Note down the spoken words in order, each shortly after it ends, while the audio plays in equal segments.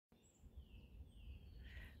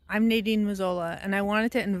I'm Nadine Mazzola, and I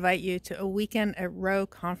wanted to invite you to a weekend at Rowe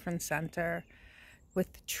Conference Center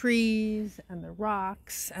with the trees and the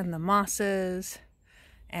rocks and the mosses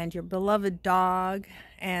and your beloved dog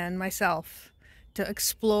and myself to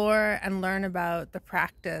explore and learn about the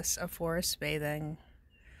practice of forest bathing.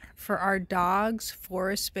 For our dogs,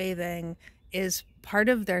 forest bathing is part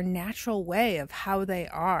of their natural way of how they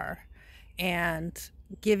are, and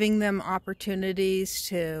giving them opportunities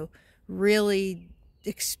to really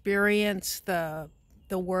experience the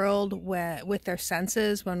world with their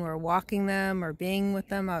senses when we're walking them or being with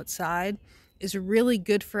them outside is really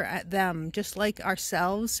good for them. Just like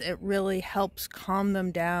ourselves, it really helps calm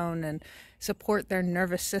them down and support their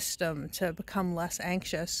nervous system to become less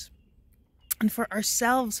anxious. And for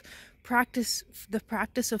ourselves, the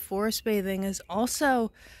practice of forest bathing is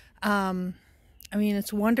also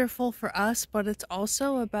it's wonderful for us, but it's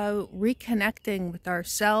also about reconnecting with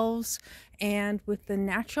ourselves and with the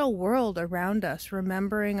natural world around us,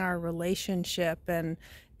 remembering our relationship and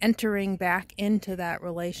entering back into that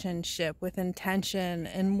relationship with intention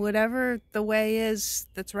in whatever the way is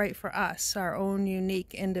that's right for us, our own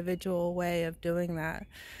unique individual way of doing that.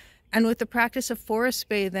 And with the practice of forest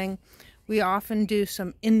bathing, we often do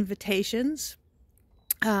some invitations.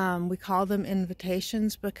 We call them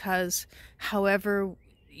invitations because however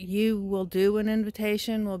you will do an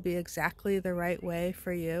invitation will be exactly the right way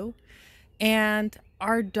for you. And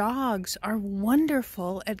our dogs are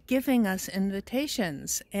wonderful at giving us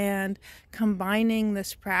invitations, and combining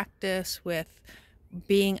this practice with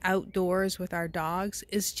being outdoors with our dogs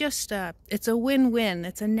is it's a win-win.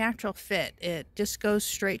 It's a natural fit. It just goes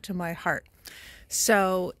straight to my heart.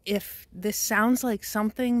 So if this sounds like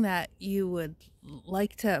something that you would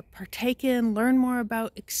like to partake in, learn more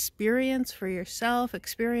about, experience for yourself,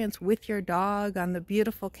 experience with your dog on the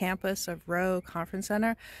beautiful campus of Rowe Conference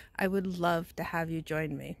Center, I would love to have you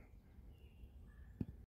join me.